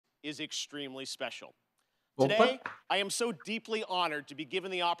is extremely special. Opa. Today, I am so deeply honored to be given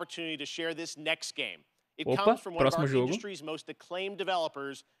the opportunity to share this next game. It Opa, comes from one of próximo our jogo. industry's most acclaimed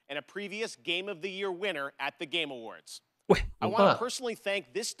developers and a previous Game of the Year winner at the Game Awards. Ué, I want to personally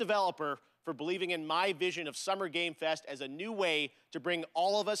thank this developer for believing in my vision of Summer Game Fest as a new way to bring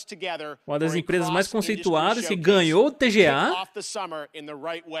all of us together. Uma das for a empresas mais cross-industry conceituadas que showcase. ganhou o Kick TGA. off the summer in the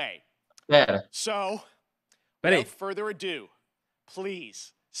right way. Pera. So, Peraí. without further ado,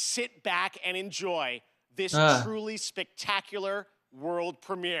 please sit back and enjoy this truly spectacular world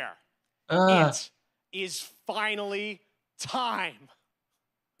premiere. It is finally time.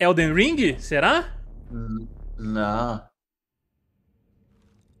 Elden Ring? Será? Não.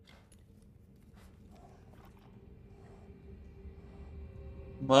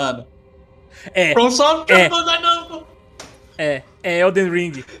 Mano. É. É Elden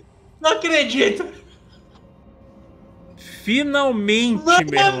Ring. Não acredito. Finalmente,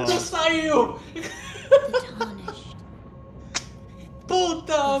 meu irmão. Saiu.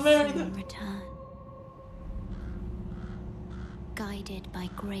 Puta merda.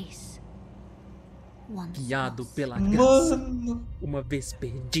 Guiado pela graça. Mano. Uma vez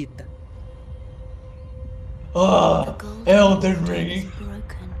perdida. Elden Ring.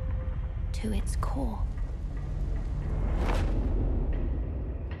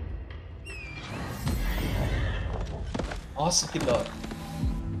 Nossa, que da hora.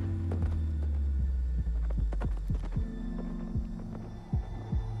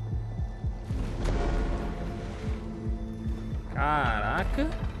 Caraca.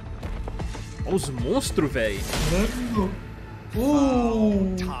 Olha os monstros, velho.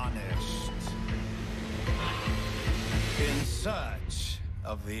 Tarnished. In search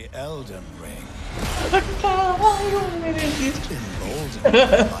of the Elden Ring.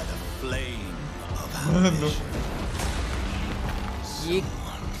 Emboldened by the flame of ambition.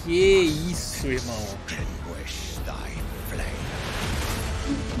 Que isso, irmão? Extinguish thy flame.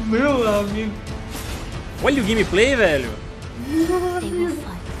 Meu amigo. Olha o gameplay, velho.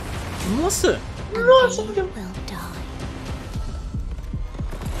 Nossa. Nossa, meu.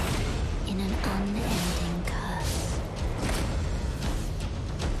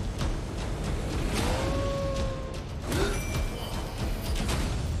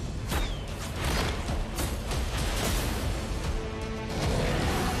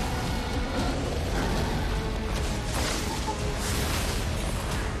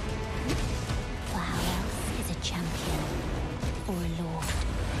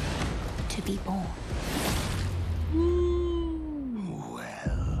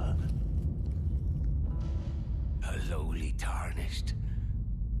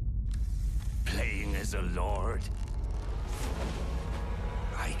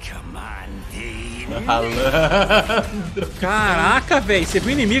 Caraca, velho. Você viu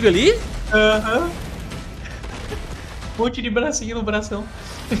o inimigo ali? Monte de bracinho no bração.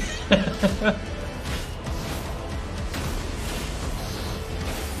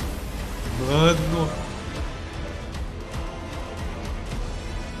 Mano.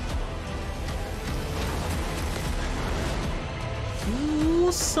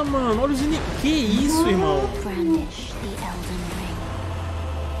 Nossa, mano. Olha os inimigos. Que isso, irmão?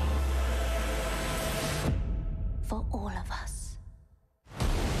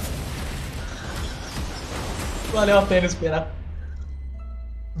 Valeu a pena esperar.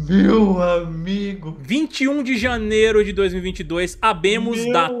 Meu amigo. 21 de janeiro de 2022. Abemos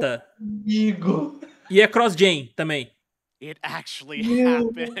data. Amigo. E é cross-gen também. It actually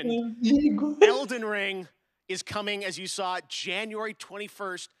happened. Amigo. Elden Ring is coming, as you saw, January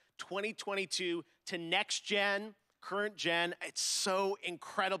 21st, 2022 to next gen, current gen. It's so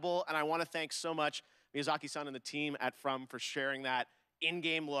incredible, and I want to thank so much Miyazaki-san and the team at From for sharing that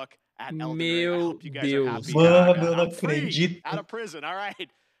in-game look at Elden Ring. I hope you guys are happy. Mano, eu não I'm free, acredito. out of prison, all right.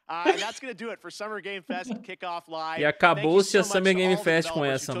 And that's going to do it for Summer Game Fest Kickoff Live. E acabou-se a Summer Game Fest com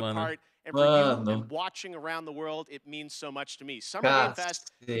essa, mano. And for you and watching around the world, it means so much to me. Summer Game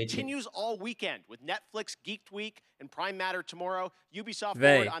Fest continues all weekend with Netflix Geeked Week and Prime Matter tomorrow, Ubisoft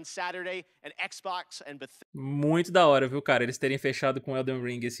Forward on Saturday, and Xbox and Bethesda. Muito da hora, viu, cara? Eles terem fechado com Elden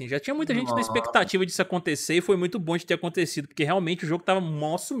Ring, assim. Já tinha muita gente na expectativa disso acontecer e foi muito bom de ter acontecido, porque realmente o jogo tava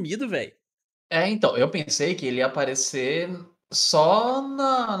mó sumido, velho. Então, eu pensei que ele ia aparecer só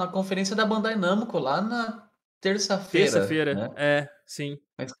na conferência da Bandai Namco, lá na terça-feira. Terça-feira, né? Sim.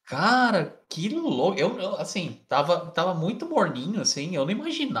 Mas, cara, que louco. Eu assim, tava muito morninho, assim. Eu não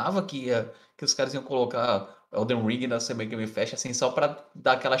imaginava que os caras iam colocar Elden Ring na Summer Game Fest, assim, só pra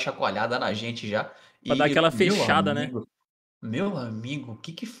dar aquela chacoalhada na gente já. Pra dar aquela fechada, né? Meu amigo, o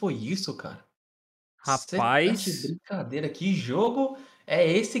que foi isso, cara? Rapaz. Cê tá de brincadeira, que jogo é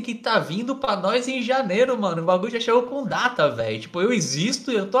esse que tá vindo pra nós em janeiro, mano. O bagulho já chegou com data, velho. Tipo, eu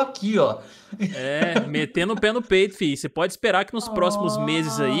existo e eu tô aqui, ó. Metendo o pé no peito, fi. Você pode esperar que nos próximos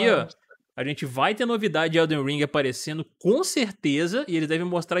meses aí, ó, a gente vai ter novidade de Elden Ring aparecendo com certeza, e eles devem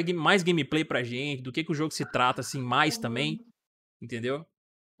mostrar mais gameplay pra gente, do que o jogo se trata, assim, mais também, entendeu?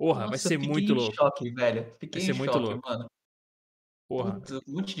 Porra, vai Nossa, eu ser fiquei muito em louco. choque, velho. Vai Fiquei ser em muito choque, louco. mano. Porra. Puta,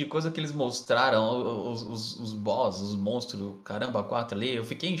 um monte de coisa que eles mostraram, os boss, os monstros, caramba, 4 ali. Eu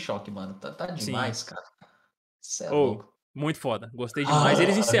fiquei em choque, mano. Tá Sim. demais, cara. Cê é Oh, louco. muito foda. Gostei demais.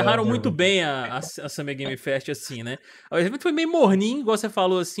 Eles encerraram muito bem a Summer Game Fest, assim, né? O evento foi meio morninho, igual você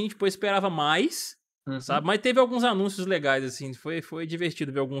falou, assim, tipo, eu esperava mais, sabe? Uhum. Mas teve alguns anúncios legais, assim, foi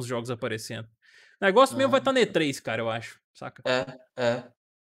divertido ver alguns jogos aparecendo. O negócio mesmo vai estar Ah, na E3, cara, eu acho, saca? é.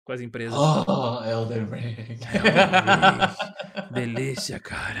 Com as empresas. Oh, Elden Ring. Elden Ring. Delícia,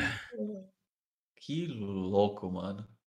 cara. Que louco, mano.